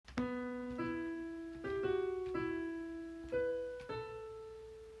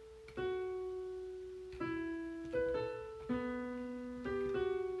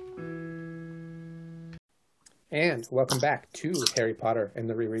And welcome back to Harry Potter and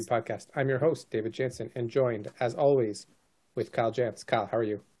the Reread podcast. I'm your host, David Jansen, and joined, as always, with Kyle Jantz. Kyle, how are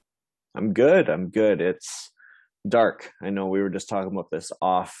you? I'm good. I'm good. It's dark. I know we were just talking about this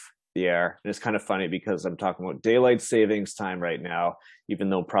off the air. And it's kind of funny because I'm talking about daylight savings time right now, even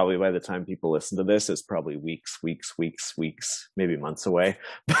though probably by the time people listen to this, it's probably weeks, maybe months away.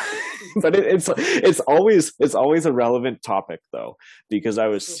 But it's always a relevant topic though, because I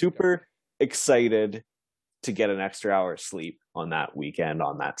was super excited to get an extra hour of sleep on that weekend,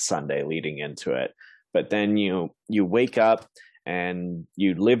 on that Sunday leading into it. But then you wake up and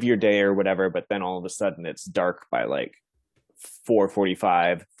you live your day or whatever, but then all of a sudden it's dark by like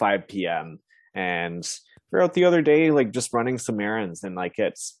 4:45, 5 p.m. And throughout the other day, like just running some errands, and like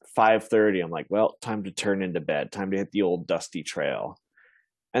it's 5:30. I'm like, well, time to turn into bed, time to hit the old dusty trail.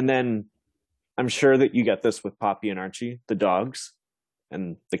 And then I'm sure that you get this with Poppy and Archie, the dogs,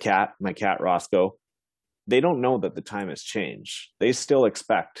 and the cat, my cat Roscoe. They don't know that the time has changed. They still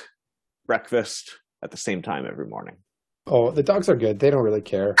expect breakfast at the same time every morning. Oh, the dogs are good. They don't really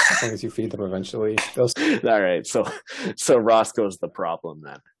care as long as you feed them eventually. All right, so Roscoe's the problem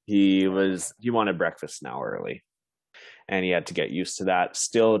then. He wanted breakfast now early, and he had to get used to that.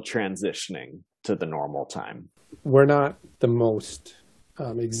 Still transitioning to the normal time. We're not the most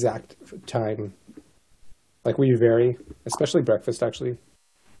exact time. Like we vary, especially breakfast actually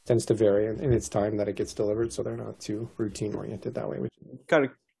tends to vary in its time that it gets delivered, so they're not too routine oriented that way. Got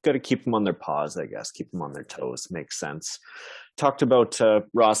to keep them on their paws, I guess. Keep them on their toes. Makes sense. Talked about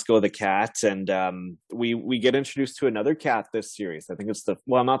Roscoe the cat, and we get introduced to another cat this series. I think it's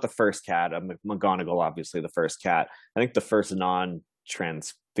not the first cat. McGonagall, obviously the first cat. I think the first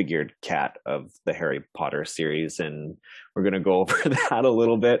non-transfigured cat of the Harry Potter series, and we're going to go over that a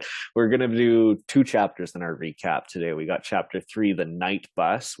little bit. We're going to do two chapters in our recap today. We got chapter 3, The Night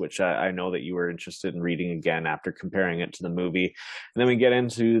Bus, which I know that you were interested in reading again after comparing it to the movie. And then we get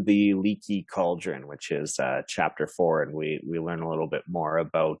into The Leaky Cauldron, which is chapter 4, and we learn a little bit more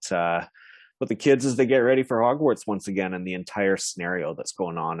about what the kids as they get ready for Hogwarts once again, and the entire scenario that's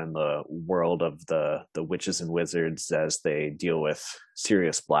going on in the world of the witches and wizards as they deal with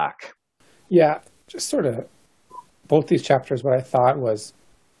Sirius Black. Yeah, just sort of both these chapters, what I thought was,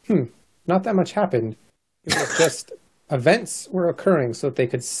 not that much happened. It was just events were occurring so that they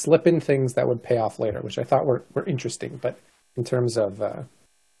could slip in things that would pay off later, which I thought were interesting. But in terms of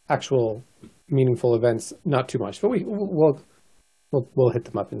actual meaningful events, not too much. But we'll hit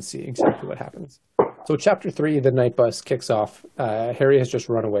them up and see exactly what happens. So chapter 3, The Night Bus, kicks off. Harry has just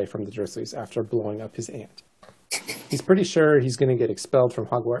run away from the Dursleys after blowing up his aunt. He's pretty sure he's going to get expelled from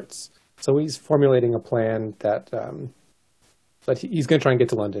Hogwarts. So he's formulating a plan but he's going to try and get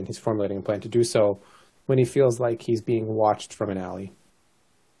to London. He's formulating a plan to do so when he feels like he's being watched from an alley.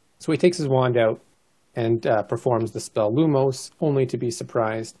 So he takes his wand out and performs the spell Lumos, only to be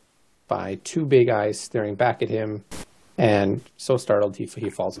surprised by two big eyes staring back at him. And so startled, he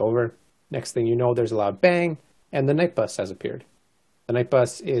falls over. Next thing you know, there's a loud bang, and the night bus has appeared. The night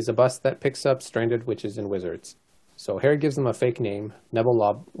bus is a bus that picks up stranded witches and wizards. So Harry gives them a fake name,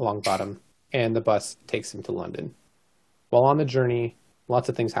 Neville Longbottom, and the bus takes him to London. While on the journey, lots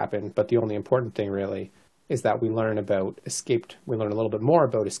of things happen, but the only important thing really is that we learn a little bit more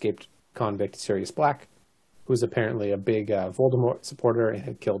about escaped convict Sirius Black, who's apparently a big Voldemort supporter and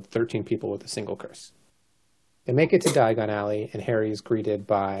had killed 13 people with a single curse. They make it to Diagon Alley, and Harry is greeted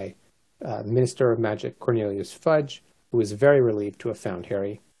by Minister of Magic Cornelius Fudge, who is very relieved to have found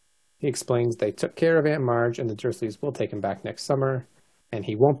Harry. He explains they took care of Aunt Marge and the Dursleys will take him back next summer, and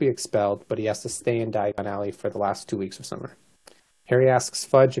he won't be expelled, but he has to stay in Diagon Alley for the last 2 weeks of summer. Harry asks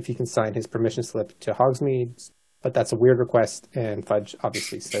Fudge if he can sign his permission slip to Hogsmeade, but that's a weird request, and Fudge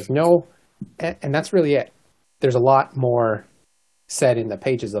obviously says no, and that's really it. There's a lot more said in the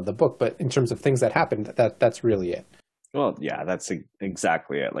pages of the book, but in terms of things that happened, that's really it. Well, yeah, that's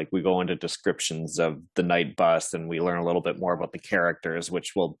exactly it. Like we go into descriptions of the night bus, and we learn a little bit more about the characters,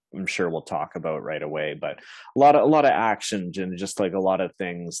 which I'm sure we'll talk about right away. But a lot of action and just like a lot of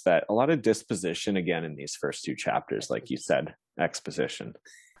things a lot of disposition again in these first two chapters, like you said, exposition.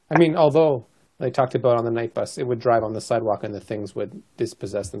 I mean, although they talked about on the night bus, it would drive on the sidewalk and the things would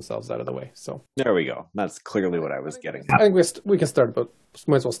dispossess themselves out of the way. So there we go. That's clearly what I was getting at. I think we can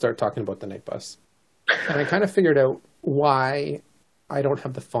might as well start talking about the night bus. And I kind of figured out why I don't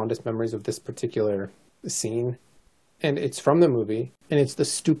have the fondest memories of this particular scene. And it's from the movie, and it's the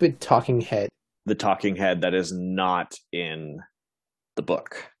stupid talking head. The talking head that is not in the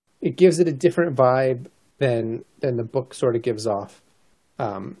book. It gives it a different vibe than the book sort of gives off.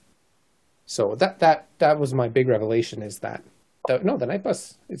 So that was my big revelation, is that the night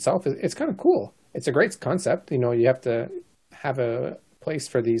bus itself it's kind of cool. It's a great concept. You have to have a place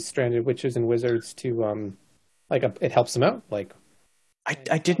for these stranded witches and wizards to it helps them out. Like,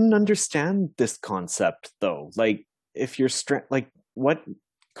 I didn't understand this concept though. Like, if you're like, what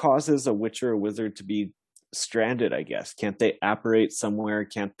causes a witch or a wizard to be stranded? I guess can't they apparate somewhere?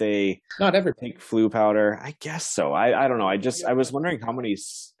 Can't they not everybody. take flu powder? I guess so. I don't know. I was wondering how many.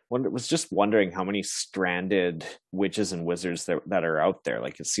 Was just wondering how many stranded witches and wizards that are out there.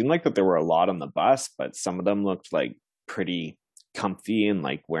 Like, it seemed like that there were a lot on the bus, but some of them looked like pretty comfy and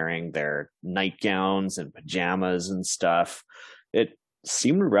like wearing their nightgowns and pajamas and stuff. It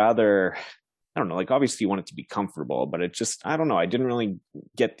seemed rather, I don't know, like obviously you want it to be comfortable, but it just, I don't know, I didn't really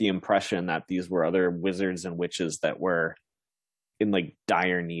get the impression that these were other wizards and witches that were in like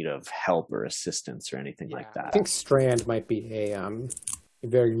dire need of help or assistance or anything like that. I think strand might be a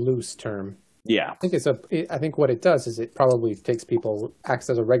very loose term. Yeah. I think what it does is it probably takes people,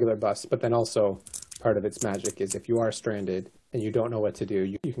 acts as a regular bus, but then also part of its magic is if you are stranded and you don't know what to do,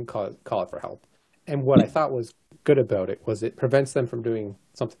 you can call it for help. And what I thought was good about it was it prevents them from doing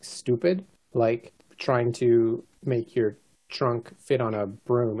something stupid, like trying to make your trunk fit on a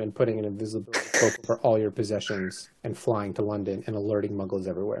broom and putting an invisibility cloak over all your possessions and flying to London and alerting muggles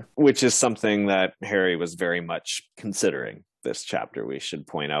everywhere. Which is something that Harry was very much considering this chapter. We should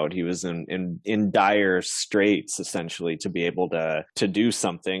point out he was in dire straits essentially to be able to do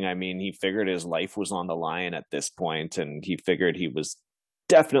something. I mean, he figured his life was on the line at this point, and he figured he was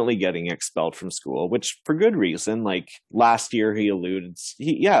definitely getting expelled from school, which for good reason. Like last year he alludes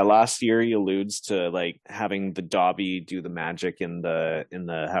to like having the Dobby do the magic in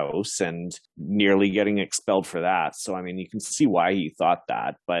the house and nearly getting expelled for that. So I mean, you can see why he thought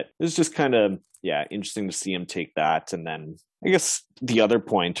that, but it's just kind of interesting to see him take that. And then I guess the other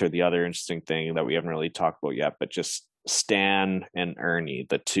point or the other interesting thing that we haven't really talked about yet, but just Stan and Ernie,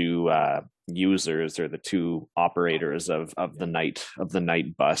 the two users or the two operators of the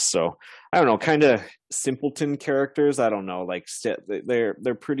night bus. So I don't know, kind of simpleton characters. I don't know, like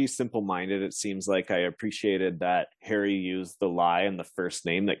they're pretty simple minded. It seems like I appreciated that Harry used the lie, and the first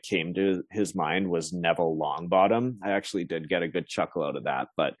name that came to his mind was Neville Longbottom. I actually did get a good chuckle out of that,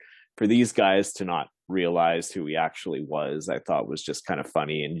 but for these guys to not realize who he actually was, I thought was just kind of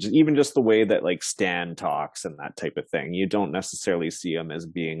funny. And even just the way that like Stan talks and that type of thing, you don't necessarily see him as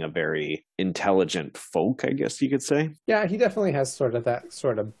being a very intelligent folk, I guess you could say. Yeah, he definitely has sort of that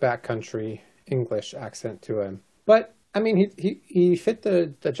sort of backcountry English accent to him. But I mean, he fit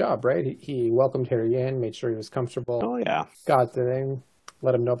the job, right? He welcomed Harry in, made sure he was comfortable. Oh yeah, got the thing,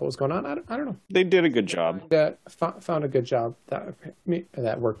 let him know what was going on. I don't know. They did a good job. Found a good job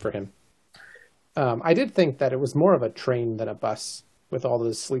that worked for him. I did think that it was more of a train than a bus with all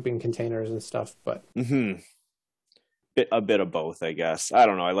those sleeping containers and stuff, but a bit of both, I guess. I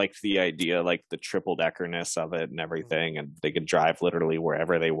don't know. I liked the idea, like the triple deckerness of it and everything, and they could drive literally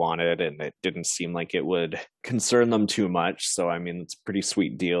wherever they wanted, and it didn't seem like it would concern them too much. So, I mean, it's a pretty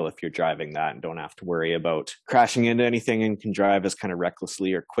sweet deal if you're driving that and don't have to worry about crashing into anything and can drive as kind of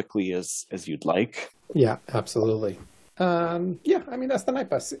recklessly or quickly as you'd like. Yeah, absolutely. I mean, that's the night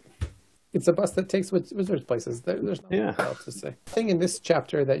bus. It's a bus that takes wizards places. There's nothing else to say. Thing in this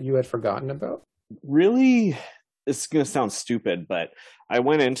chapter that you had forgotten about? Really, it's going to sound stupid, but I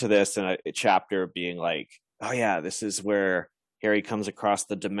went into this in a chapter being like, oh yeah, this is where Harry comes across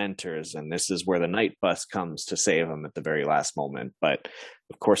the Dementors, and this is where the night bus comes to save him at the very last moment. But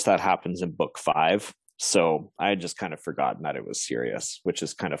of course that happens in book 5. So I had just kind of forgotten that it was Sirius, which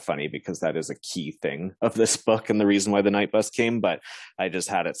is kind of funny because that is a key thing of this book and the reason why the night bus came. But I just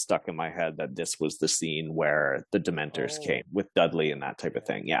had it stuck in my head that this was the scene where the Dementors came with Dudley and that type of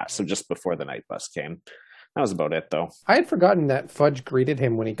thing. Yeah, so just before the night bus came. That was about it, though. I had forgotten that Fudge greeted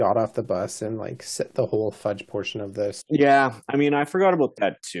him when he got off the bus and like set the whole Fudge portion of this. Yeah, I mean, I forgot about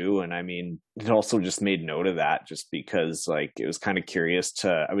that too, and I mean, it also just made note of that just because like it was kind of curious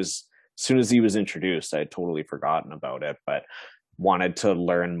as soon as he was introduced, I had totally forgotten about it, but wanted to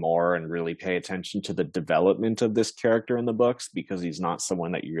learn more and really pay attention to the development of this character in the books because he's not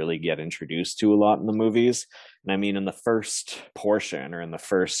someone that you really get introduced to a lot in the movies. And I mean, in the first portion or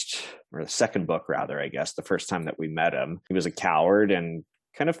the second book, rather, I guess, the first time that we met him, he was a coward and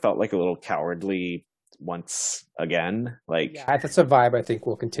kind of felt like a little cowardly once again. Like, yeah, that's a vibe I think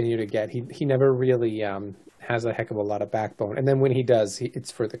we'll continue to get. He never really has a heck of a lot of backbone, and then when he does,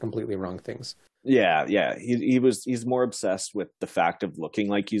 it's for the completely wrong things. Yeah. He's more obsessed with the fact of looking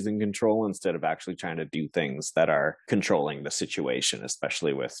like he's in control instead of actually trying to do things that are controlling the situation,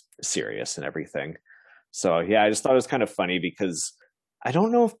 especially with Sirius and everything. So yeah, I just thought it was kind of funny because I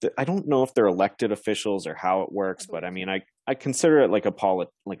don't know if they're elected officials or how it works, but I mean, I I consider it like a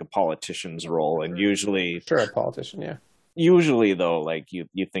politician's role, and usually Sure, a politician, yeah. usually though, like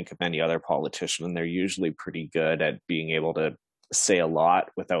you think of any other politician and they're usually pretty good at being able to say a lot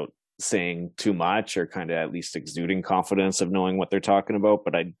without saying too much, or kind of at least exuding confidence of knowing what they're talking about,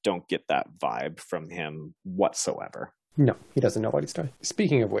 but I don't get that vibe from him whatsoever. No, he doesn't know what he's doing.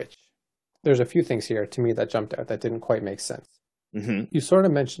 Speaking of which, there's a few things here to me that jumped out that didn't quite make sense. Mm-hmm. You sort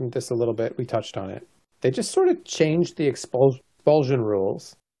of mentioned this a little bit. We touched on it. They just sort of changed the expulsion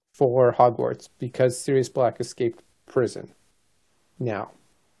rules for Hogwarts because Sirius Black escaped prison. Now,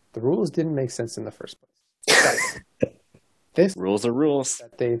 the rules didn't make sense in the first place. This Rules are rules.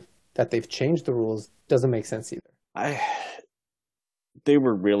 that they've changed the rules doesn't make sense either. They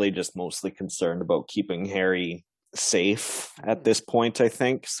were really just mostly concerned about keeping Harry safe at this point, I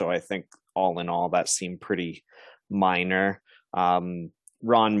think. So I think all in all, that seemed pretty minor.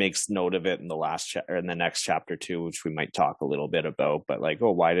 Ron makes note of it in in the next chapter too, which we might talk a little bit about. But like,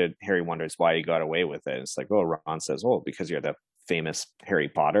 oh, Harry wonders why he got away with it. It's like, oh, Ron says, oh, because you're the famous Harry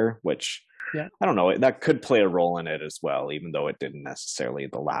Potter, which Yeah. I don't know, that could play a role in it as well, even though it didn't necessarily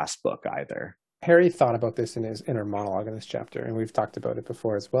the last book either. Harry thought about this in his inner monologue in this chapter, and we've talked about it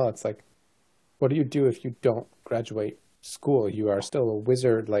before as well. It's like, what do you do if you don't graduate school? You are still a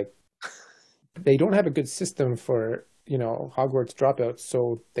wizard. Like, they don't have a good system for, Hogwarts dropouts,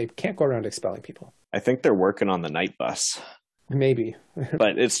 so they can't go around expelling people. I think they're working on the night bus. Maybe.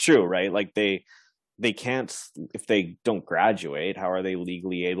 But it's true, right? Like they can't, if they don't graduate, how are they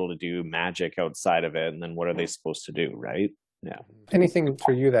legally able to do magic outside of it? And then what are they supposed to do, right? Yeah. Anything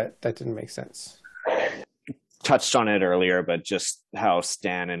for you that didn't make sense? Touched on it earlier, but just how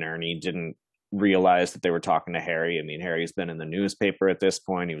Stan and Ernie didn't realize that they were talking to Harry. I mean, Harry's been in the newspaper at this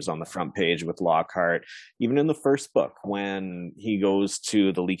point. He was on the front page with Lockhart. Even in the first book, when he goes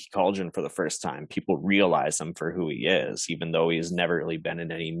to the Leaky Cauldron for the first time, people realize him for who he is, even though he's never really been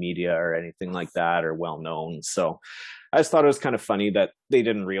in any media or anything like that or well known. So I just thought it was kind of funny that they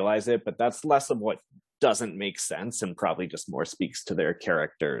didn't realize it, but that's less of what doesn't make sense and probably just more speaks to their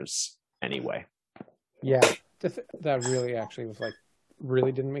characters anyway. Yeah, that really actually was like,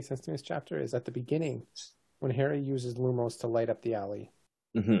 really didn't make sense to me this chapter is at the beginning when Harry uses Lumos to light up the alley.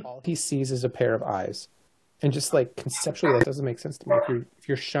 Mm-hmm. All he sees is a pair of eyes. And just like conceptually, that doesn't make sense to me. If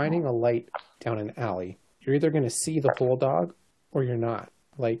you're shining a light down an alley, you're either going to see the whole dog or you're not.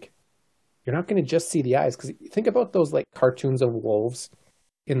 Like, you're not going to just see the eyes. Because think about those like cartoons of wolves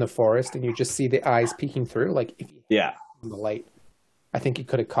in the forest and you just see the eyes peeking through. Like, if you had the light, I think he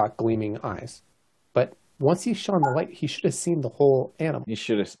could have caught gleaming eyes. But once he shone the light, he should have seen the whole animal. He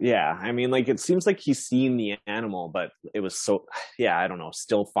should have, yeah. I mean, like, it seems like he's seen the animal, but it was so, I don't know,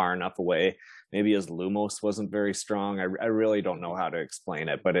 still far enough away. Maybe his Lumos wasn't very strong. I really don't know how to explain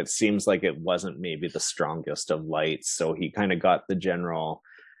it, but it seems like it wasn't maybe the strongest of lights. So he kind of got the general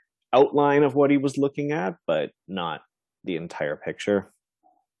outline of what he was looking at, but not the entire picture.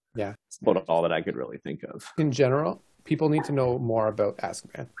 Yeah. It's about all that I could really think of. In general, people need to know more about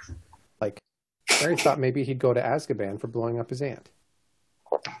Azkaban. Like, Harry thought maybe he'd go to Azkaban for blowing up his aunt.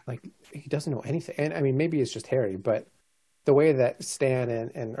 Like, he doesn't know anything. And I mean, maybe it's just Harry, but the way that Stan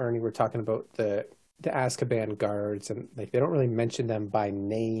and Ernie were talking about the Azkaban guards, and like they don't really mention them by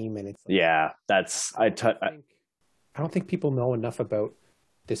name, and it's like, I don't think people know enough about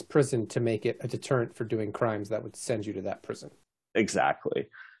this prison to make it a deterrent for doing crimes that would send you to that prison. Exactly.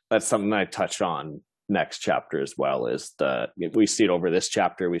 That's something I touch on next chapter as well. Is we see it over this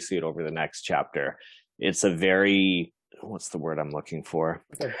chapter, we see it over the next chapter. It's a very, what's the word I'm looking for?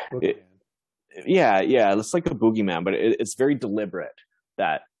 It's like a boogeyman, but it's very deliberate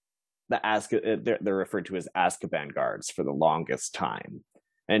that they're referred to as Azkaban guards for the longest time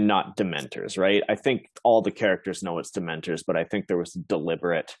and not Dementors, right? I think all the characters know it's Dementors, but I think there was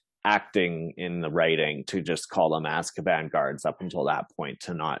deliberate acting in the writing to just call them Azkaban guards up until that point,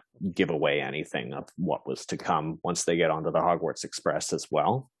 to not give away anything of what was to come once they get onto the Hogwarts Express as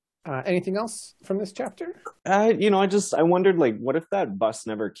well. Anything else from this chapter? I wondered, like, what if that bus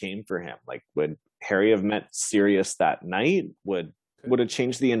never came for him? Like, would Harry have met Sirius that night? Would it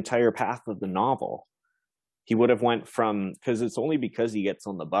change the entire path of the novel? He would have went from, because it's only because he gets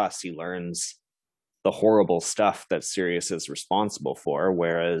on the bus he learns the horrible stuff that Sirius is responsible for.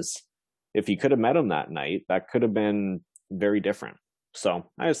 Whereas if he could have met him that night, that could have been very different. So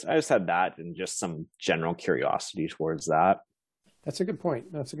I just had that and just some general curiosity towards that. That's a good point.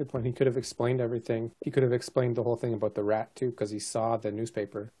 He could have explained everything. He could have explained the whole thing about the rat too, because he saw the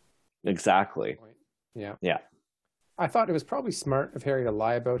newspaper. Exactly. Yeah. Yeah. I thought it was probably smart of Harry to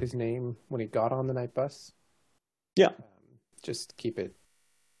lie about his name when he got on the night bus. Yeah. Just keep it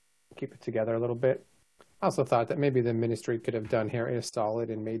together a little bit. I also thought that maybe the Ministry could have done Harry a solid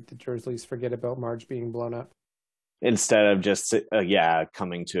and made the Dursleys forget about Marge being blown up. Instead of just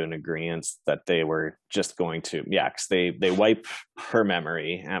coming to an agreement that they were just going to because they wipe her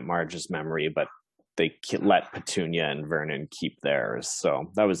memory, Aunt Marge's memory, but they let Petunia and Vernon keep theirs.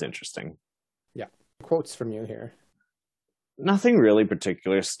 So that was interesting. Yeah. Quotes from you here. Nothing really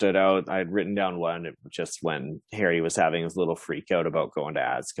particular stood out. I'd written down one just when Harry was having his little freak out about going to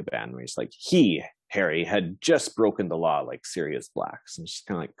Azkaban, where he's like, Harry, had just broken the law like Sirius Black. So I'm just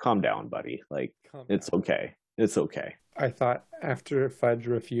kind of like, calm down, buddy. Like, it's okay. It's okay. I thought after Fudge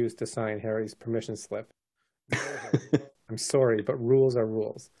refused to sign Harry's permission slip, I'm sorry, but rules are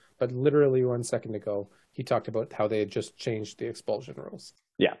rules. But literally 1 second ago, he talked about how they had just changed the expulsion rules.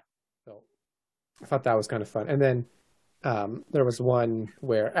 Yeah. So I thought that was kind of fun. And then there was one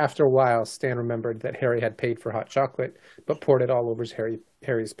where after a while, Stan remembered that Harry had paid for hot chocolate, but poured it all over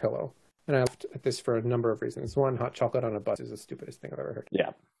Harry's pillow. And I laughed at this for a number of reasons. One, hot chocolate on a bus is the stupidest thing I've ever heard.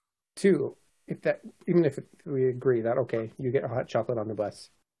 Yeah. Two, even if we agree that, okay, you get hot chocolate on the bus,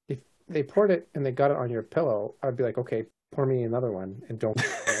 if they poured it and they got it on your pillow, I'd be like, okay, pour me another one and don't put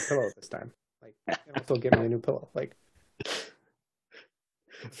it on my pillow this time. Like, and also get me a new pillow. Like,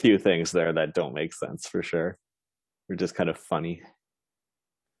 a few things there that don't make sense for sure. They're just kind of funny.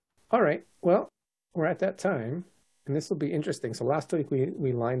 All right. Well, we're at that time, and this will be interesting. So last week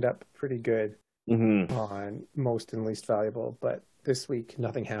we lined up pretty good on most and least valuable, but this week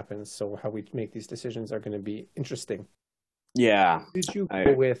nothing happens. So how we make these decisions are going to be interesting. Yeah. Who did you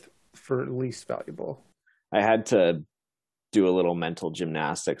go with for least valuable? I had to do a little mental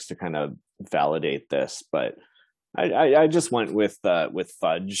gymnastics to kind of validate this, but I just went with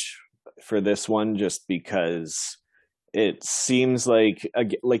Fudge for this one, just because it seems like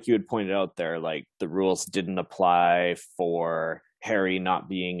you had pointed out there, like the rules didn't apply for Harry not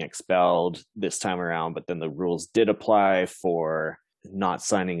being expelled this time around, but then the rules did apply for not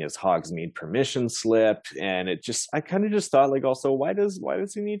signing his Hogsmeade permission slip. And I kind of just thought, like, also, why does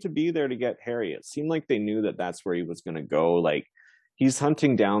he need to be there to get Harry? It seemed like they knew that that's where he was going to go. Like, he's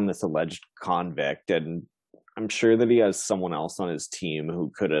hunting down this alleged convict, and I'm sure that he has someone else on his team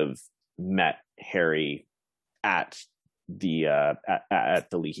who could have met Harry at the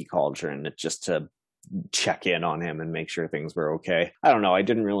Leaky Cauldron just to check in on him and make sure things were okay. I don't know. I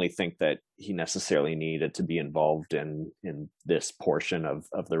didn't really think that he necessarily needed to be involved in this portion of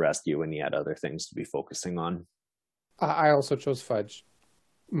the rescue when he had other things to be focusing on. I also chose Fudge.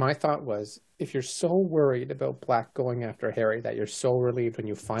 My thought was, if you're so worried about Black going after Harry that you're so relieved when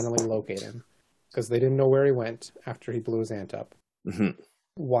you finally locate him, because they didn't know where he went after he blew his aunt up,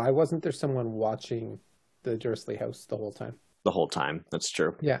 why wasn't there someone watching the Dursley house the whole time? The whole time. That's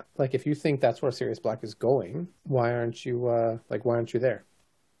true. Yeah. Like, if you think that's where Sirius Black is going, why aren't you there?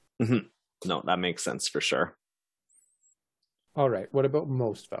 No, that makes sense for sure. All right. What about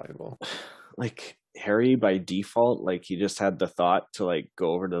most valuable? Like, Harry by default, like, he just had the thought to like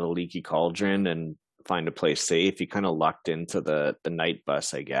go over to the Leaky Cauldron and find a place safe. He kind of lucked into the night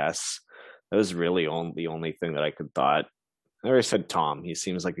bus, I guess. That was really the only thing that I could thought. I already said Tom. He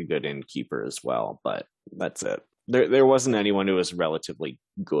seems like a good innkeeper as well, but that's it. There wasn't anyone who was relatively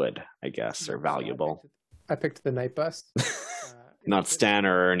good, I guess, or valuable. I picked the night bus. Not Stan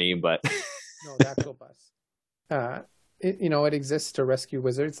or Ernie, but no, the actual bus. It exists to rescue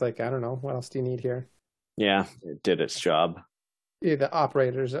wizards. Like, I don't know, what else do you need here? Yeah, it did its job. Yeah, the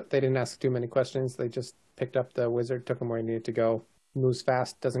operators, they didn't ask too many questions. They just picked up the wizard, took him where he needed to go, moves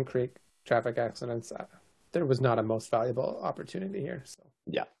fast, doesn't create traffic accidents. There was not a most valuable opportunity here, so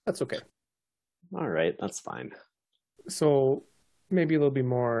yeah, that's okay. All right, that's fine. So maybe there'll be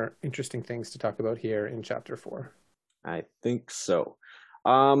more interesting things to talk about here in chapter 4. I think so.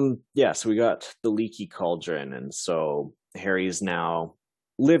 So we got the Leaky Cauldron, and so Harry's now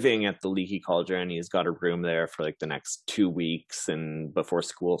living at the Leaky Cauldron. He's got a room there for like the next 2 weeks and before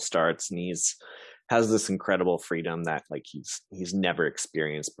school starts, and has this incredible freedom that like he's never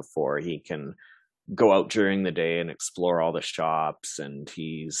experienced before. He can go out during the day and explore all the shops, and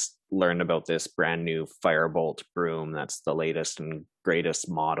he's learned about this brand new Firebolt broom that's the latest and greatest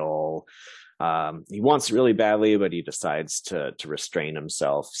model. He wants it really badly, but he decides to restrain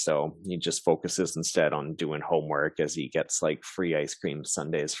himself. So he just focuses instead on doing homework, as he gets like free ice cream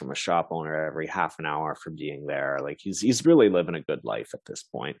sundaes from a shop owner every half an hour for being there. Like he's really living a good life at this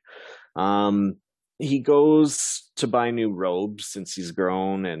point. He goes to buy new robes since he's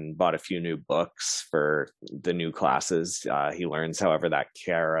grown and bought a few new books for the new classes. He learns, however, that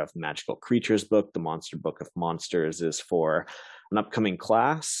Care of Magical Creatures book, the Monster Book of Monsters, is for an upcoming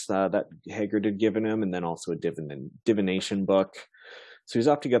class that Hagrid had given him, and then also a divination book. So he's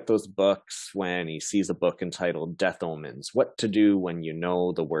off to get those books when he sees a book entitled Death Omens, What to Do When You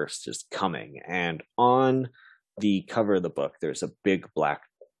Know the Worst is Coming. And on the cover of the book, there's a big black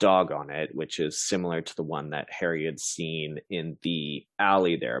dog on it, which is similar to the one that Harry had seen in the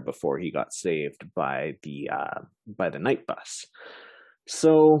alley there before he got saved by the night bus.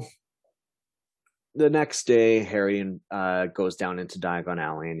 So the next day, Harry goes down into Diagon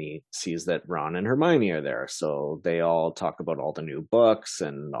Alley and he sees that Ron and Hermione are there. So they all talk about all the new books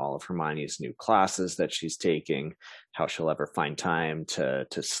and all of Hermione's new classes that she's taking, how she'll ever find time to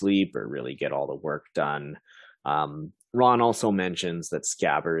sleep or really get all the work done. Ron also mentions that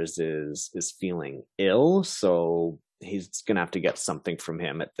Scabbers is feeling ill, so he's going to have to get something from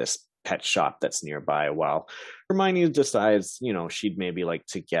him at this pet shop that's nearby, while Hermione decides, she'd maybe like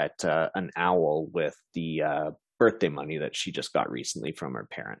to get an owl with the birthday money that she just got recently from her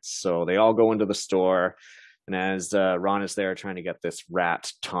parents. So they all go into the store, and as Ron is there trying to get this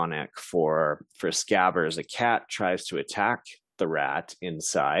rat tonic for Scabbers, a cat tries to attack the rat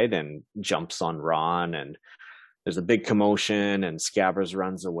inside and jumps on Ron, and there's a big commotion, and Scabbers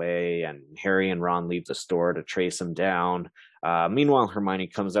runs away, and Harry and Ron leave the store to trace him down. Meanwhile, Hermione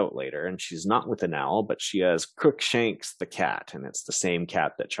comes out later, and she's not with an owl, but she has Crookshanks the cat, and it's the same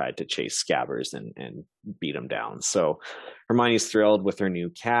cat that tried to chase Scabbers and beat him down. So Hermione's thrilled with her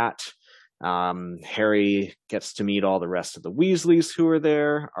new cat. Harry gets to meet all the rest of the Weasleys who are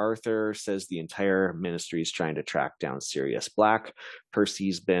there. Arthur says the entire ministry is trying to track down Sirius Black.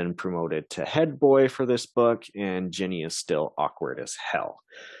 Percy's been promoted to head boy for this book, and Ginny is still awkward as hell.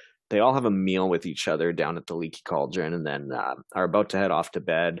 They all have a meal with each other down at the Leaky Cauldron, and then are about to head off to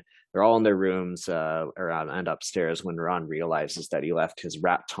bed. They're all in their rooms and upstairs when Ron realizes that he left his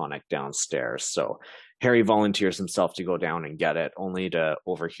rat tonic downstairs. So Harry volunteers himself to go down and get it, only to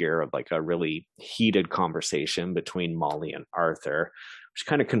overhear like a really heated conversation between Molly and Arthur, which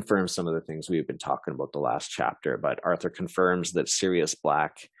kind of confirms some of the things we've been talking about the last chapter. But Arthur confirms that Sirius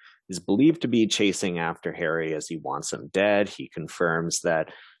Black is believed to be chasing after Harry as he wants him dead. He confirms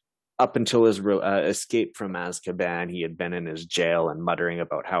that up until his escape from Azkaban, he had been in his jail and muttering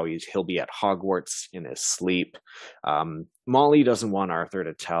about how he'll be at Hogwarts in his sleep. Molly doesn't want Arthur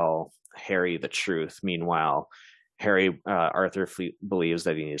to tell Harry the truth. Meanwhile, Arthur believes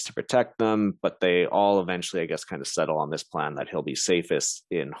that he needs to protect them, but they all eventually, I guess, kind of settle on this plan that he'll be safest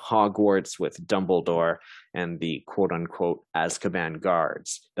in Hogwarts with Dumbledore and the quote-unquote Azkaban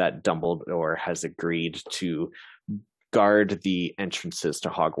guards that Dumbledore has agreed to guard the entrances to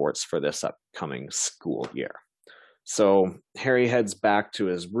Hogwarts for this upcoming school year. So Harry heads back to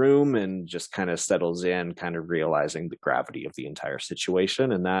his room and just kind of settles in, kind of realizing the gravity of the entire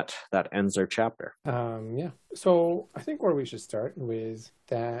situation, and that ends our chapter. Yeah. So I think where we should start is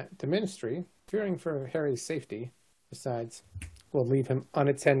that the Ministry, fearing for Harry's safety, decides we'll leave him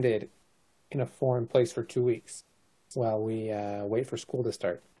unattended in a foreign place for 2 weeks while we wait for school to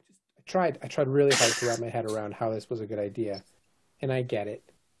start. I tried really hard to wrap my head around how this was a good idea, and I get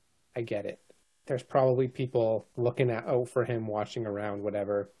it. There's probably people looking out for him, watching around,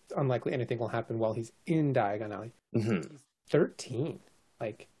 whatever. It's unlikely anything will happen while he's in Diagon Alley. Mm-hmm. He's 13.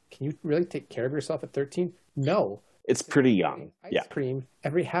 Like, can you really take care of yourself at 13? No. It's pretty young. Ice cream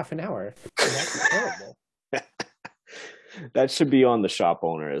every half an hour. That's terrible. That should be on the shop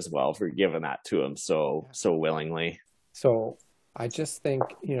owner as well for giving that to him so willingly. So I just think,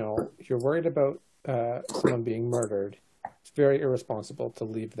 if you're worried about someone being murdered, it's very irresponsible to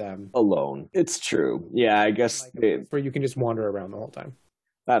leave them alone. It's true. Yeah, I guess where you can just wander around the whole time.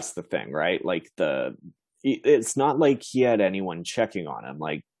 That's the thing, right? Like it's not like he had anyone checking on him.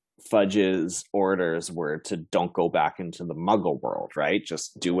 Like Fudge's orders were to don't go back into the Muggle world, right?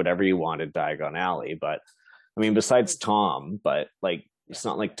 Just do whatever you want at Diagon Alley. But I mean, besides Tom, but like it's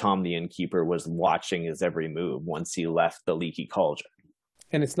not like Tom the innkeeper was watching his every move once he left the Leaky Cauldron.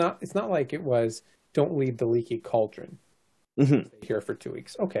 And it's not like it was don't leave the Leaky Cauldron. Mm-hmm. Here for 2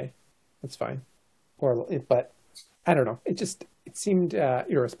 weeks. Okay, that's fine. But I don't know. It seemed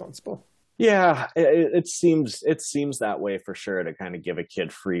irresponsible. Yeah, it seems that way for sure, to kind of give a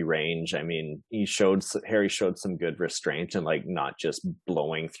kid free range. I mean, Harry showed some good restraint and like not just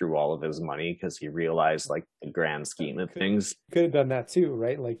blowing through all of his money because he realized like the grand scheme of things. Could have done that too,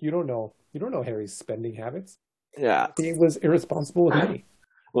 right? Like you don't know Harry's spending habits. Yeah, he was irresponsible with money.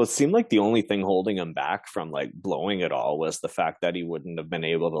 Well, it seemed like the only thing holding him back from like blowing it all was the fact that he wouldn't have been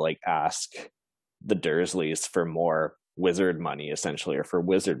able to like ask the Dursleys for more wizard money, essentially, or for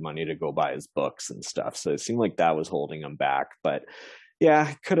wizard money to go buy his books and stuff. So it seemed like that was holding him back. But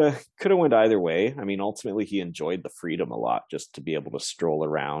Yeah, could have went either way. I mean, ultimately he enjoyed the freedom a lot just to be able to stroll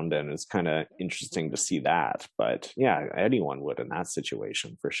around, and it's kind of interesting to see that. But yeah, anyone would in that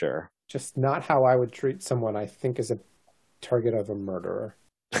situation for sure. Just not how I would treat someone I think is a target of a murderer.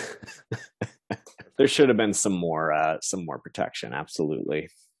 There should have been some more protection, absolutely.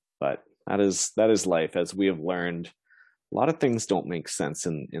 But that is life, as we have learned. A lot of things don't make sense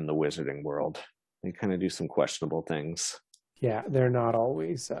in the wizarding world. They kind of do some questionable things. Yeah, they're not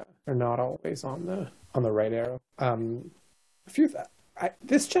always on the right arrow. A few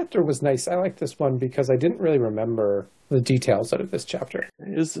this chapter was nice. I like this one because I didn't really remember the details out of this chapter.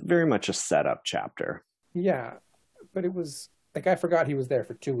 It is very much a setup chapter. Yeah, but it was like I forgot he was there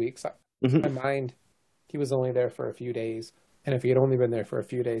for 2 weeks. In my Mhm. mind, he was only there for a few days, and if he had only been there for a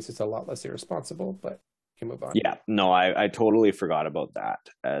few days, it's a lot less irresponsible. But we can move on. Yeah, no, I totally forgot about that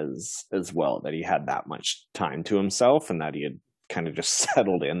as well, that he had that much time to himself and that he had kind of just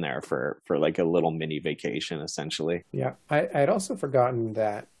settled in there for like a little mini vacation essentially. Yeah, I had also forgotten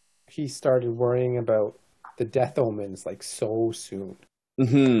that he started worrying about the death omens like so soon.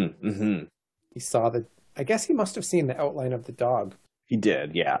 Mm-hmm. He saw the, I guess he must have seen the outline of the dog. He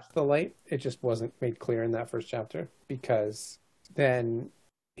did, yeah. The light, it just wasn't made clear in that first chapter because then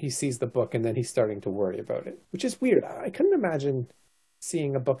he sees the book and then he's starting to worry about it, which is weird. I couldn't imagine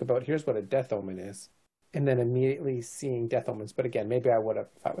seeing a book about here's what a death omen is and then immediately seeing death omens. But again, maybe I would have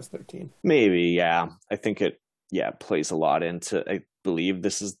if I was 13. Maybe, yeah. I think it, yeah, plays a lot into. I believe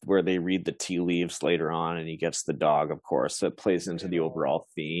this is where they read the tea leaves later on, and he gets the dog, of course. So it plays into the overall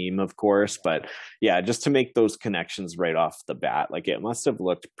theme, of course. But yeah, just to make those connections right off the bat, like it must have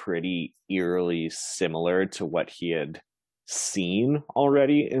looked pretty eerily similar to what he had seen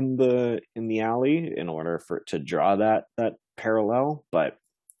already in the alley in order for to draw that parallel. But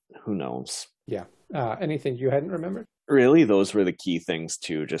who knows? Yeah. Anything you hadn't remembered? Really, those were the key things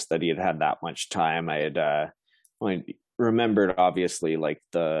too, just that he had that much time. I had well, I remembered obviously like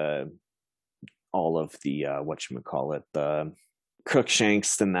the all of the whatchamacallit, the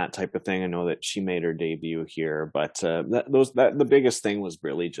Crookshanks and that type of thing. I know that she made her debut here, but that the biggest thing was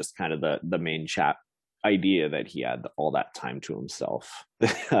really just kind of the main chat idea that he had all that time to himself.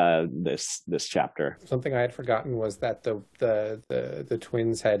 This chapter. Something I had forgotten was that the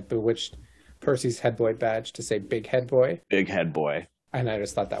twins had bewitched Percy's head boy badge to say big head boy. Big head boy. And I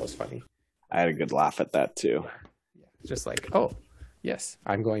just thought that was funny. I had a good laugh at that too. Yeah. Just like, oh, yes,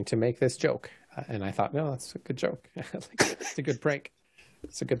 I'm going to make this joke. And I thought, no, that's a good joke. It's a good prank.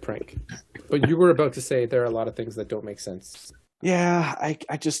 It's a good prank. But you were about to say there are a lot of things that don't make sense. Yeah,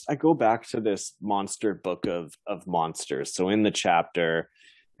 I go back to this monster book of monsters. So in the chapter,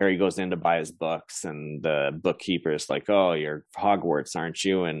 Harry goes in to buy his books, and the bookkeeper is like, "Oh, you're Hogwarts, aren't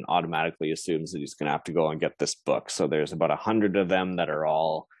you?" And automatically assumes that he's going to have to go and get this book. So there's about 100 of them that are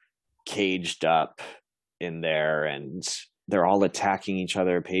all caged up in there, and they're all attacking each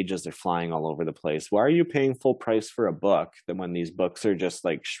other. Pages are flying all over the place. Why are you paying full price for a book then when these books are just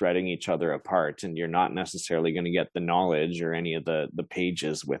like shredding each other apart, and you're not necessarily going to get the knowledge or any of the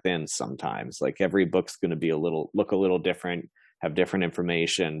pages within? Sometimes like every book's going to be look a little different, have different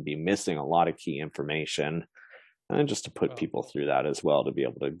information, be missing a lot of key information. And just to put people through that as well, to be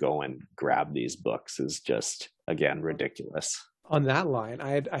able to go and grab these books is just, again, ridiculous. On that line,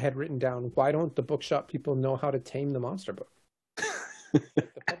 I had written down, why don't the bookshop people know how to tame the monster book? The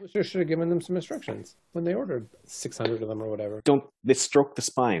publisher should have given them some instructions when they ordered 600 of them or whatever. Don't they stroke the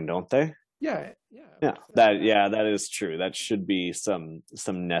spine, don't they? Yeah. That is true. That should be some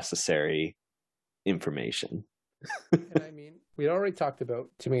necessary information. And I mean, we'd already talked about,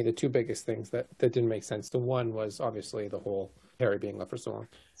 to me, the two biggest things that didn't make sense. The one was obviously the whole Harry being left for so long.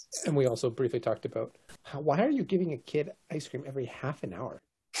 And we also briefly talked about why are you giving a kid ice cream every half an hour?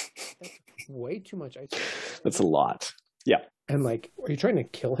 That's way too much ice cream. That's a lot. Yeah. And like, are you trying to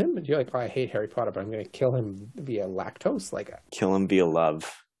kill him? And you're like, oh, I hate Harry Potter, but I'm going to kill him via lactose? Like, kill him via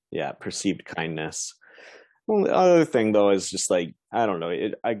love. Yeah, perceived kindness. Well, the other thing though is just like, I don't know.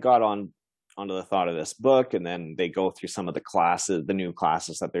 I got onto the thought of this book, and then they go through some of the new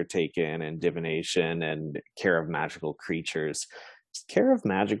classes that they're taking, and divination and care of magical creatures. Is care of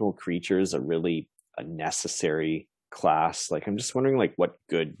magical creatures a necessary class? Like, I'm just wondering like what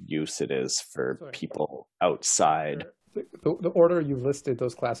good use it is for people outside. The order you listed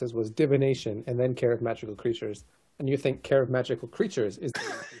those classes was divination and then care of magical creatures, and you think care of magical creatures is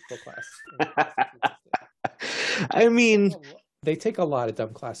the class. I mean, they take a lot of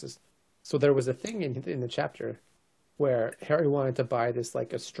dumb classes. So there was a thing in the chapter where Harry wanted to buy this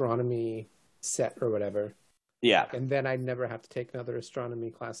like astronomy set or whatever. Yeah. And then I'd never have to take another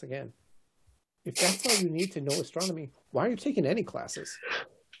astronomy class again. If that's all you need to know astronomy, why are you taking any classes?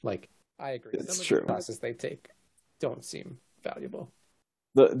 Like, I agree. It's Some of the true. classes they take don't seem valuable.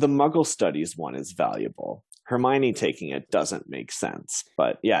 The Muggle studies one is valuable. Hermione taking it doesn't make sense.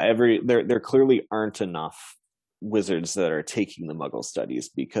 But yeah, there clearly aren't enough wizards that are taking the Muggle studies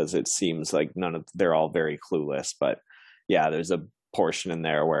because it seems like they're all very clueless. But yeah, there's a portion in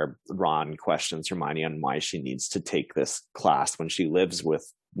there where Ron questions Hermione on why she needs to take this class when she lives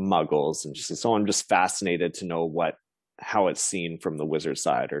with Muggles, and she says, "So I'm just fascinated to know how it's seen from the wizard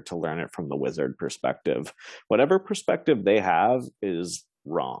side, or to learn it from the wizard perspective. Whatever perspective they have is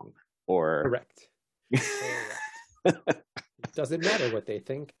wrong." Or Correct. Correct. It doesn't matter what they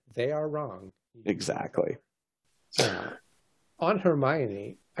think; they are wrong. Exactly. On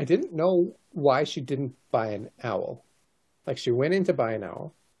Hermione, I didn't know why she didn't buy an owl. Like, she went in to buy an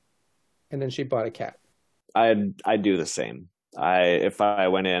owl, and then she bought a cat. I do the same. If I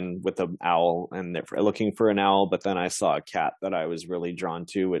went in with an owl and looking for an owl, but then I saw a cat that I was really drawn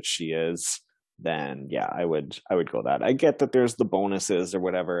to, which she is, then yeah, I would go that. I get that there's the bonuses or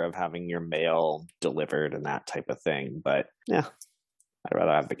whatever of having your mail delivered and that type of thing, but yeah, I'd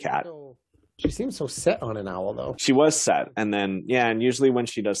rather have the cat. She seems so set on an owl, though. She was set, and then yeah, and usually when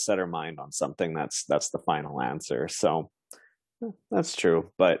she does set her mind on something, that's the final answer. So that's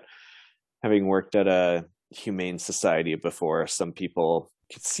true. But having worked at a humane society before, some people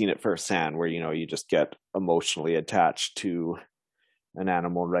have seen it firsthand where you just get emotionally attached to an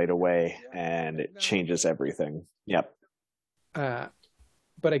animal right away, and it changes everything. Yep. But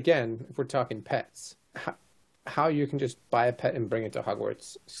again, if we're talking pets, how you can just buy a pet and bring it to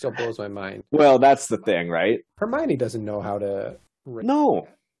Hogwarts still blows my mind. Well, that's the thing, right? Hermione doesn't know how to. No.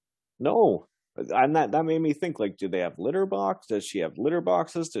 And that made me think, like, do they have litter box? Does she have litter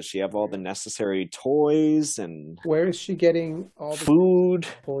boxes? Does she have all the necessary toys? And where is she getting all the food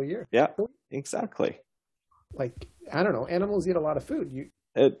whole year? Yeah, exactly. Like, I don't know. Animals eat a lot of food.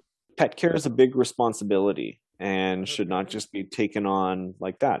 Pet care is a big responsibility and should not just be taken on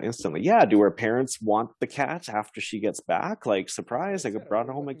like that instantly. Yeah, do her parents want the cat after she gets back? Like, surprise, I brought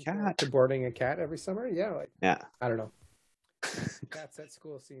home a cat. To boarding a cat every summer? Yeah, yeah. I don't know. Cats at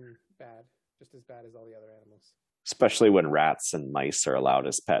school seem bad, just as bad as all the other animals. Especially when rats and mice are allowed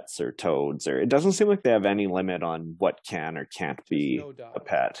as pets, or toads, or it doesn't seem like they have any limit on what can or can't be a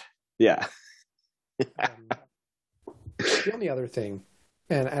pet. Yeah. The only other thing,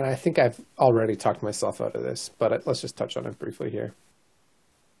 and I think I've already talked myself out of this, but let's just touch on it briefly here.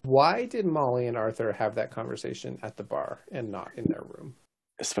 Why did Molly and Arthur have that conversation at the bar and not in their room?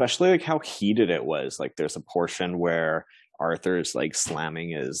 Especially like how heated it was. Like, there's a portion where Arthur's like slamming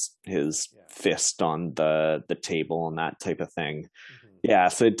his fist on the table and that type of thing. Mm-hmm. Yeah,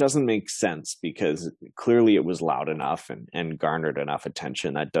 so it doesn't make sense because clearly it was loud enough and garnered enough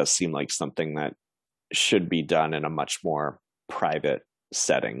attention. That does seem like something that should be done in a much more private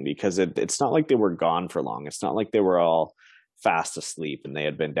setting, because it's not like they were gone for long. It's not like they were all fast asleep and they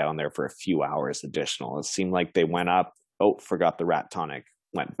had been down there for a few hours additional. It seemed like they went up, forgot the rat tonic,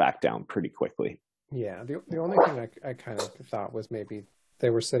 went back down pretty quickly. Yeah, the only thing I kind of thought was maybe they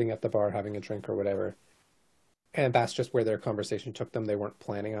were sitting at the bar having a drink or whatever, and that's just where their conversation took them. They weren't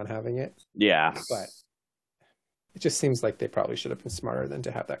planning on having it. Yeah. But it just seems like they probably should have been smarter than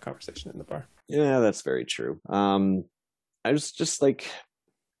to have that conversation in the bar. Yeah, that's very true. I was just like,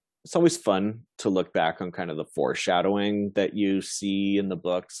 it's always fun to look back on kind of the foreshadowing that you see in the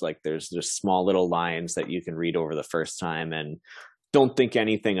books. Like, there's just small little lines that you can read over the first time and don't think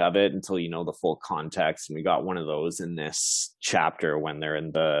anything of it until you know the full context. And we got one of those in this chapter when they're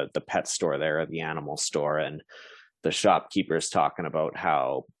in the pet store there at the animal store, and the shopkeeper's talking about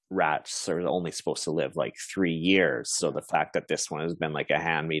how rats are only supposed to live like 3 years. So the fact that this one has been like a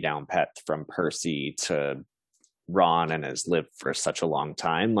hand-me-down pet from Percy to Ron and has lived for such a long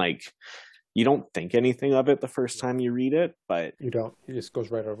time, like, you don't think anything of it the first time you read it, but you don't. It just goes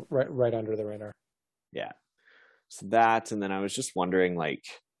right under the radar. Yeah. So that, and then I was just wondering, like,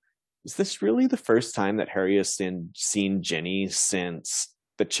 is this really the first time that Harry has seen Ginny since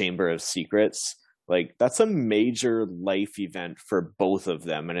the Chamber of Secrets? Like, that's a major life event for both of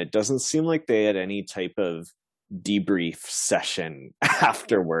them, and it doesn't seem like they had any type of debrief session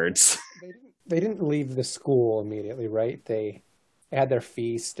afterwards. They didn't leave the school immediately, right? They had their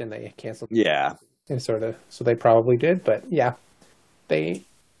feast and they canceled. Yeah. And so they probably did, but yeah,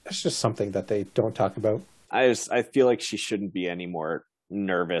 it's just something that they don't talk about. I feel like she shouldn't be any more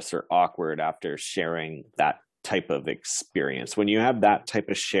nervous or awkward after sharing that type of experience. When you have that type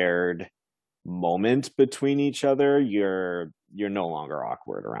of shared moment between each other, you're no longer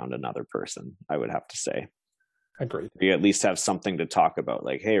awkward around another person, I would have to say. Agreed. You at least have something to talk about.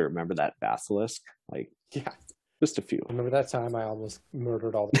 Like, hey, remember that basilisk? Like, Yeah. just a few. Remember that time I almost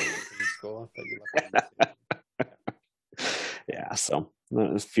murdered all the kids in school that you luckily missed? Yeah, so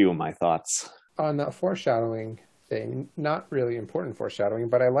there's a few of my thoughts. On the foreshadowing thing, not really important foreshadowing,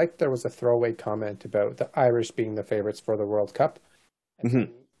 but I liked there was a throwaway comment about the Irish being the favorites for the World Cup, and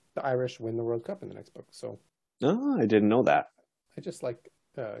Mm-hmm. the Irish win the World Cup in the next book. So Oh, I didn't know that. I just like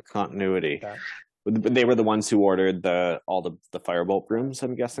Continuity. that. They were the ones who ordered all the firebolt brooms,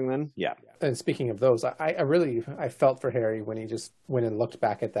 I'm guessing then? Yeah. And speaking of those, I really I felt for Harry when he just went and looked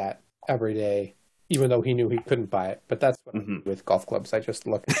back at that every day, even though he knew he couldn't buy it. But that's what I do with golf clubs. I just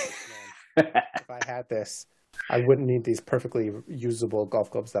look at it, man, if I had this, I wouldn't need these perfectly usable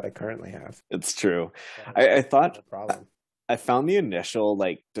golf clubs that I currently have. It's true. So I thought no problem. I found the initial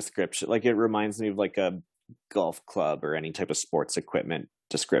like description, like it reminds me of like a golf club or any type of sports equipment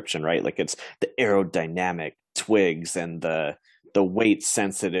description, right? Like it's the aerodynamic twigs and the weight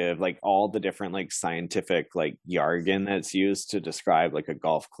sensitive, like all the different like scientific like jargon that's used to describe like a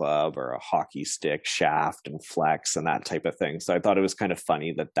golf club or a hockey stick shaft and flex and that type of thing. So I thought it was kind of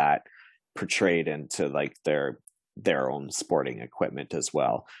funny that that portrayed into like their own sporting equipment as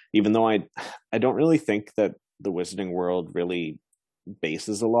well. Even though I don't really think that the Wizarding World really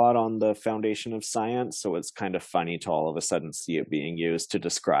bases a lot on the foundation of science, so it's kind of funny to all of a sudden see it being used to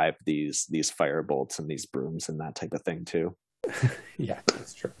describe these fire bolts and these brooms and that type of thing too. Yeah,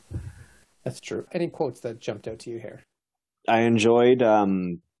 that's true. That's true. Any quotes that jumped out to you here? I enjoyed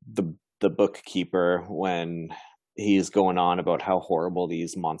the bookkeeper when he's going on about how horrible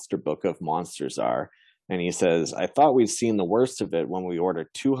these monster book of monsters are. And he says, I thought we'd seen the worst of it when we ordered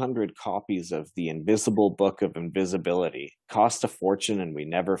 200 copies of the Invisible Book of Invisibility. Cost a fortune and we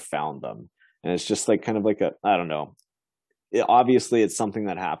never found them. And it's just like kind of like I don't know. Obviously, it's something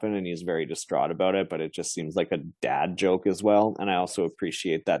that happened and he's very distraught about it, but it just seems like a dad joke as well. And I also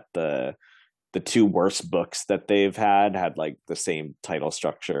appreciate that the two worst books that they've had like the same title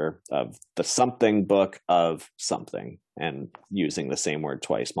structure of the something book of something and using the same word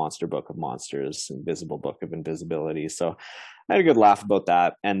twice, monster book of monsters, invisible book of invisibility. So I had a good laugh about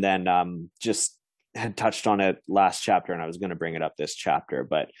that. And then just had touched on it last chapter and I was going to bring it up this chapter,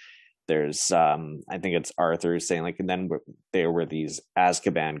 but there's I think it's Arthur saying like, and then there were these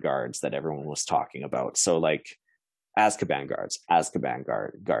Azkaban guards that everyone was talking about. So like Azkaban guards,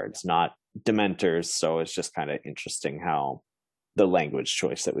 not Dementors. So it's just kind of interesting how the language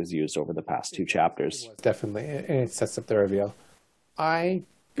choice that was used over the past two chapters. Definitely, and it sets up the reveal. I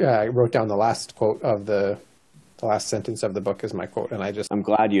wrote down the last quote of the last sentence of the book as my quote, and I'm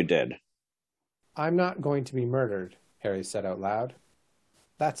glad you did. I'm not going to be murdered, Harry said out loud.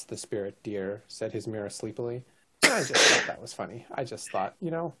 That's the spirit, dear, said his mirror sleepily. And I just thought that was funny. I just thought,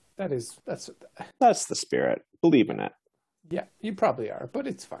 that's the spirit. Believe in it. Yeah, you probably are, but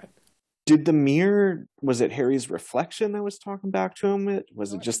it's fine. Did the mirror, was it Harry's reflection that was talking back to him?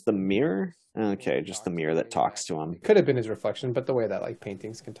 Was it just the mirror? Okay, just the mirror that talks to him. It could have been his reflection, but the way that like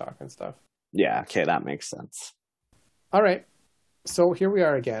paintings can talk and stuff. Yeah, okay, that makes sense. All right, so here we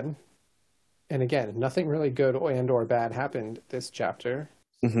are again. And again, nothing really good and or bad happened this chapter.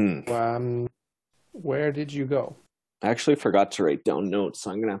 Mm-hmm. Where did you go? I actually forgot to write down notes, so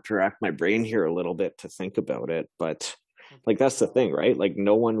I'm going to have to rack my brain here a little bit to think about it. But like, that's the thing, right? Like,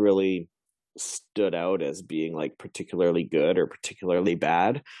 no one really stood out as being like particularly good or particularly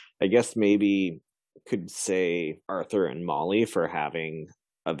bad. I guess maybe could say Arthur and Molly for having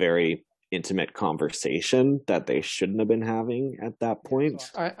a very intimate conversation that they shouldn't have been having at that point.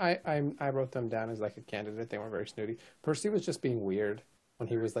 So I wrote them down as like a candidate. They weren't very snooty. Percy was just being weird when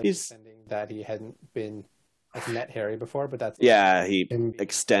he was like pretending that he hadn't been like met Harry before, but that's he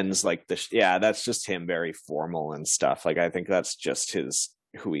extends like that's just him very formal and stuff. Like I think that's just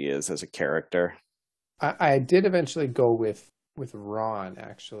who he is as a character. I did eventually go with Ron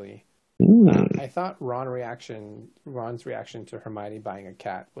actually. I thought Ron's reaction to Hermione buying a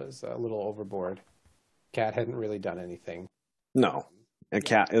cat was a little overboard. Cat hadn't really done anything. No, the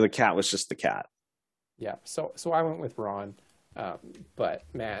cat was just the cat. Yeah, so I went with Ron, but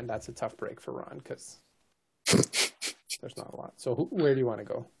man, that's a tough break for Ron because there's not a lot. So where do you want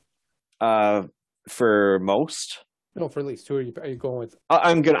to go? For most. No, for least. Who are you going with?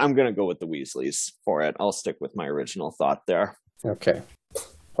 I'm gonna go with the Weasleys for it. I'll stick with my original thought there. Okay.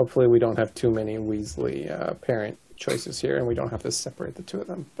 Hopefully we don't have too many Weasley parent choices here, and we don't have to separate the two of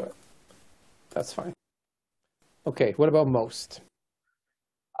them. But that's fine. Okay. What about most?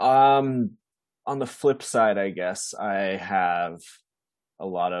 On the flip side, I guess I have a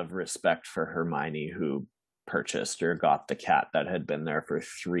lot of respect for Hermione, who purchased or got the cat that had been there for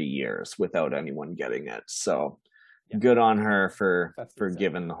 3 years without anyone getting it. So good on her for That's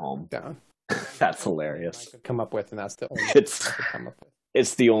giving the home. down. That's hilarious. I could come up with, and that's the only It's I could come up with.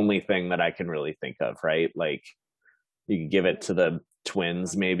 it's the only thing that I can really think of, right? Like you could give it to the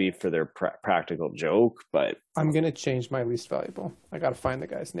twins maybe for their practical joke, but I'm gonna change my least valuable. I gotta find the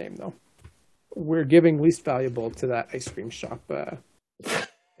guy's name though. We're giving least valuable to that ice cream shop.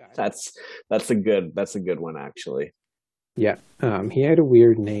 that's a good one actually. Yeah, he had a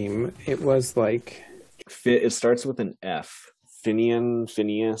weird name. It was like It starts with an F.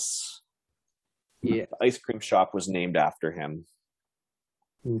 Phineas. Yeah, the ice cream shop was named after him.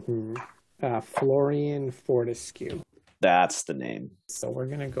 mm-hmm. Florian Fortescue. That's the name. So we're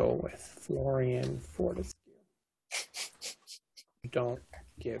gonna go with Florian Fortescue. Don't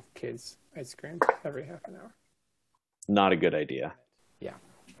give kids ice cream every half an hour. Not a good idea. Yeah.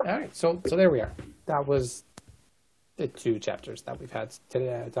 All right. So there we are. That was the 2 chapters that we've had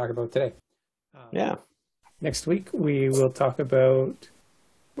today. Talk about today. Yeah. Next week we will talk about.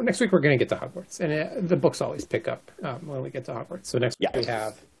 Well, next week we're going to get to Hogwarts, and the books always pick up when we get to Hogwarts. So next week we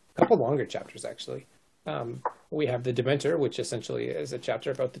have a couple longer chapters actually. We have the Dementor, which essentially is a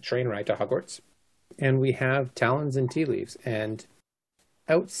chapter about the train ride to Hogwarts, and we have Talons and Tea Leaves. And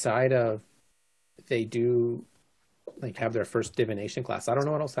outside of they do like have their first divination class, I don't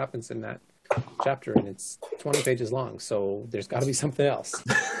know what else happens in that chapter, and it's 20 pages long, so there's got to be something else.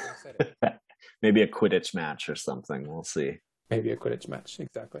 Maybe a Quidditch match or something. We'll see. Maybe a Quidditch match,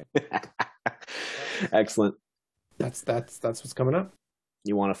 exactly. Excellent. That's what's coming up.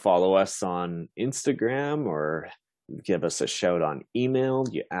 You want to follow us on Instagram or give us a shout on email?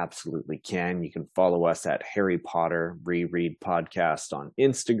 You absolutely can. You can follow us at Harry Potter Reread Podcast on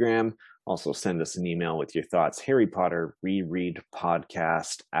Instagram. Also send us an email with your thoughts, Harry Potter Reread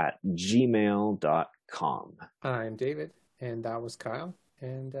Podcast at gmail.com. I'm David, and that was Kyle,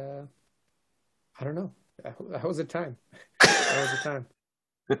 and I don't know. That was a time.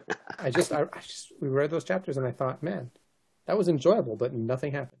 We read those chapters and I thought, man, that was enjoyable, but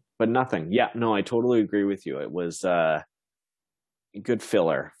nothing happened. Yeah, no, I totally agree with you. It was good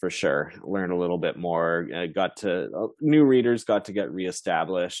filler for sure. Learn a little bit more. New readers got to get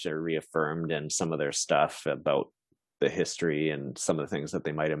reestablished or reaffirmed in some of their stuff about the history and some of the things that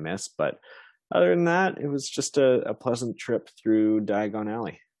they might have missed. But other than that, it was just a pleasant trip through Diagon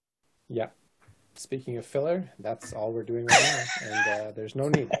Alley. Yeah. Speaking of filler, that's all we're doing right now, and there's no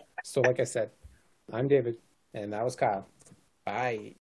need. So like I said, I'm David, and that was Kyle. Bye.